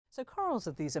So corals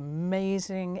are these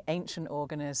amazing ancient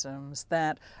organisms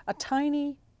that are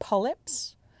tiny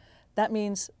polyps. That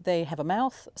means they have a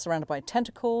mouth surrounded by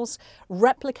tentacles.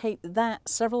 Replicate that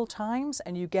several times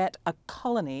and you get a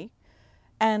colony.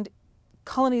 And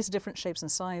colonies are different shapes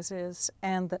and sizes,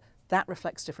 and that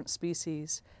reflects different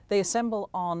species. They assemble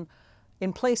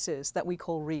in places that we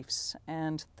call reefs.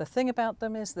 And the thing about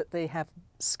them is that they have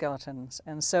skeletons.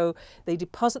 And so they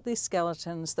deposit these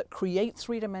skeletons that create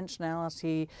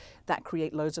three-dimensionality, that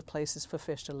create loads of places for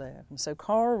fish to live. And so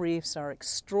coral reefs are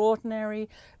extraordinary,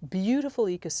 beautiful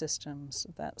ecosystems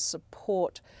that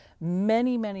support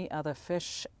many, many other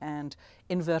fish and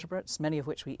invertebrates, many of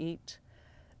which we eat.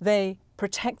 They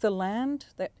protect the land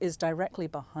that is directly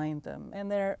behind them, and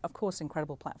they're, of course,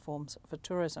 incredible platforms for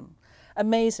tourism.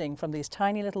 Amazing from these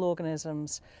tiny little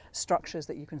organisms, structures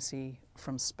that you can see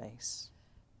from space.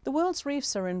 The world's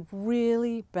reefs are in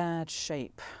really bad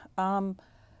shape.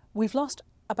 We've lost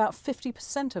about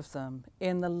 50% of them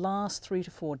in the last 3 to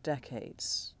 4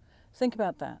 decades. Think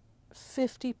about that.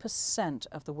 50%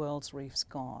 of the world's reefs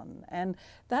gone. And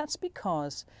that's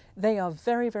because they are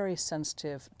very, very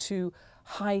sensitive to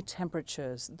high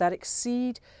temperatures that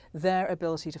exceed their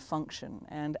ability to function.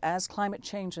 And as climate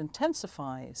change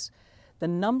intensifies, the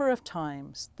number of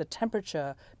times the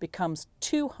temperature becomes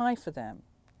too high for them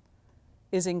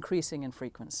is increasing in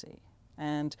frequency.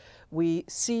 And we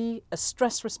see a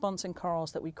stress response in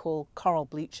corals that we call coral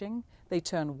bleaching. They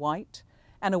turn white,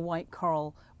 and a white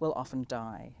coral will often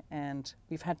die. And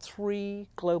we've had 3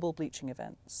 global bleaching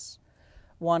events.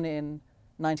 One in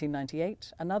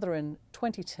 1998, another in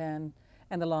 2010,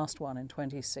 and the last one in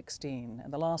 2016.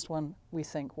 And the last one, we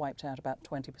think, wiped out about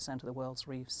 20% of the world's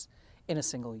reefs in a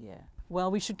single year. Well,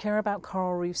 we should care about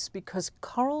coral reefs because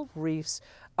coral reefs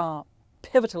are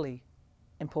pivotally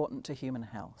important to human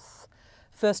health.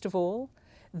 First of all,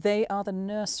 they are the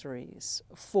nurseries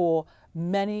for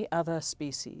many other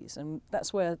species, and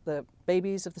that's where the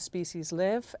babies of the species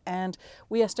live, and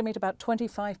we estimate about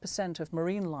 25% of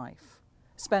marine life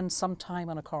spend some time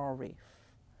on a coral reef.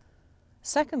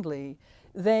 Secondly,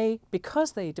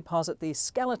 because they deposit these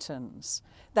skeletons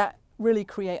that really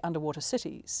create underwater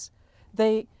cities,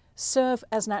 they serve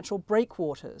as natural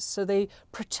breakwaters, so they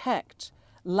protect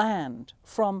land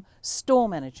from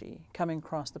storm energy coming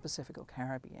across the Pacific or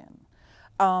Caribbean.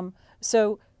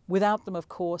 So without them, of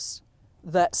course,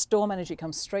 that storm energy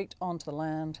comes straight onto the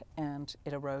land and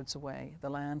it erodes away the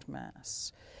land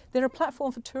mass. They're a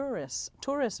platform for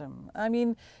tourism. I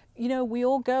mean, you know, we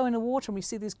all go in the water and we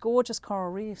see these gorgeous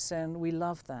coral reefs and we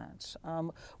love that.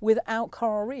 Without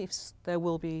coral reefs, there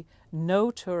will be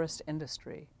no tourist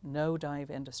industry, no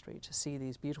dive industry to see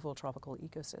these beautiful tropical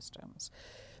ecosystems.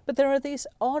 But there are these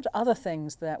odd other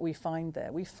things that we find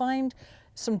there. We find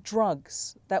some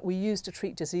drugs that we use to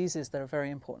treat diseases that are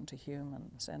very important to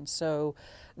humans. And so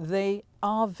they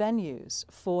are venues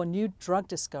for new drug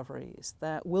discoveries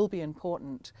that will be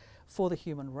important for the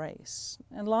human race.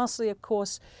 And lastly, of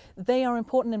course, they are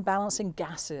important in balancing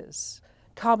gases,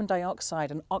 carbon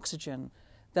dioxide and oxygen,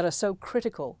 that are so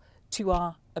critical to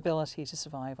our ability to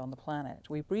survive on the planet.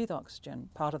 We breathe oxygen.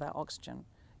 Part of that oxygen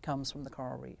comes from the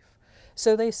coral reef.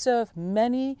 So they serve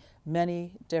many,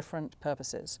 many different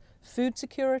purposes: food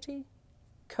security,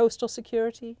 coastal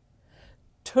security,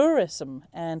 tourism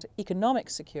and economic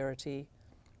security,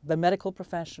 the medical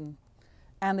profession,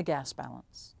 and the gas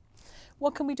balance.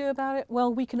 What can we do about it?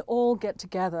 Well, we can all get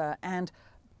together and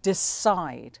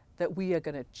decide that we are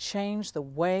going to change the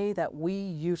way that we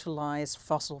utilize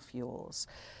fossil fuels.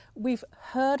 We've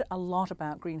heard a lot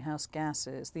about greenhouse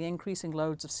gases, the increasing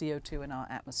loads of CO2 in our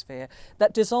atmosphere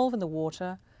that dissolve in the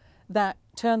water, that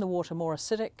turn the water more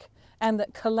acidic, and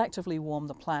that collectively warm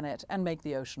the planet and make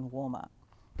the ocean warmer.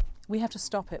 We have to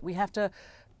stop it. We have to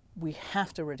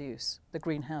reduce the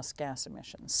greenhouse gas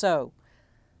emissions. So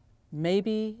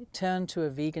maybe turn to a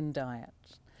vegan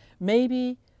diet.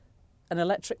 Maybe an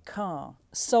electric car,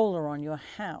 solar on your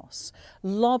house.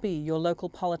 Lobby your local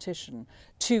politician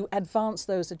to advance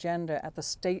those agenda at the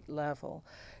state level.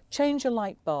 Change your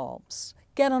light bulbs.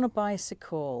 Get on a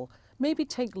bicycle. Maybe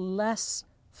take less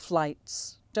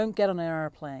flights. Don't get on an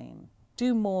airplane.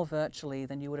 Do more virtually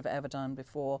than you would have ever done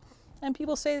before. And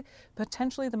people say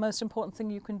potentially the most important thing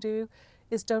you can do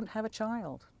is don't have a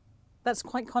child. That's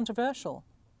quite controversial.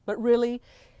 But really,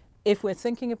 if we're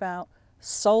thinking about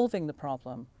solving the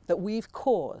problem that we've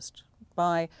caused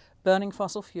by burning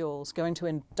fossil fuels, going to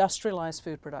industrialized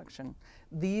food production,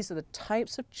 these are the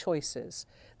types of choices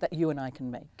that you and I can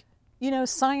make. You know,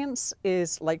 science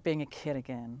is like being a kid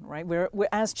again, right?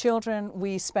 As children,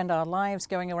 we spend our lives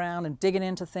going around and digging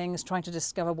into things, trying to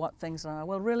discover what things are.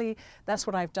 Well, really, that's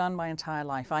what I've done my entire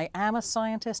life. I am a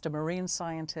scientist, a marine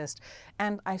scientist,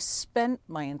 and I've spent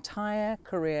my entire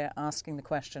career asking the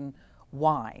question,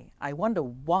 why? I wonder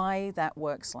why that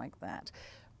works like that.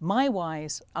 My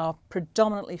whys are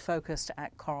predominantly focused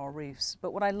at coral reefs,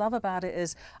 but what I love about it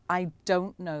is I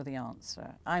don't know the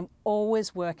answer. I'm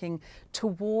always working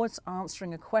towards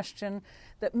answering a question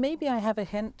that maybe I have a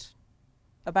hint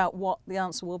about what the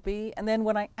answer will be, and then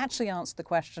when I actually answer the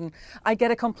question, I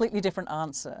get a completely different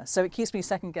answer. So it keeps me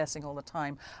second guessing all the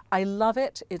time. I love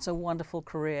it. It's a wonderful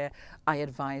career. I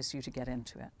advise you to get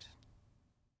into it.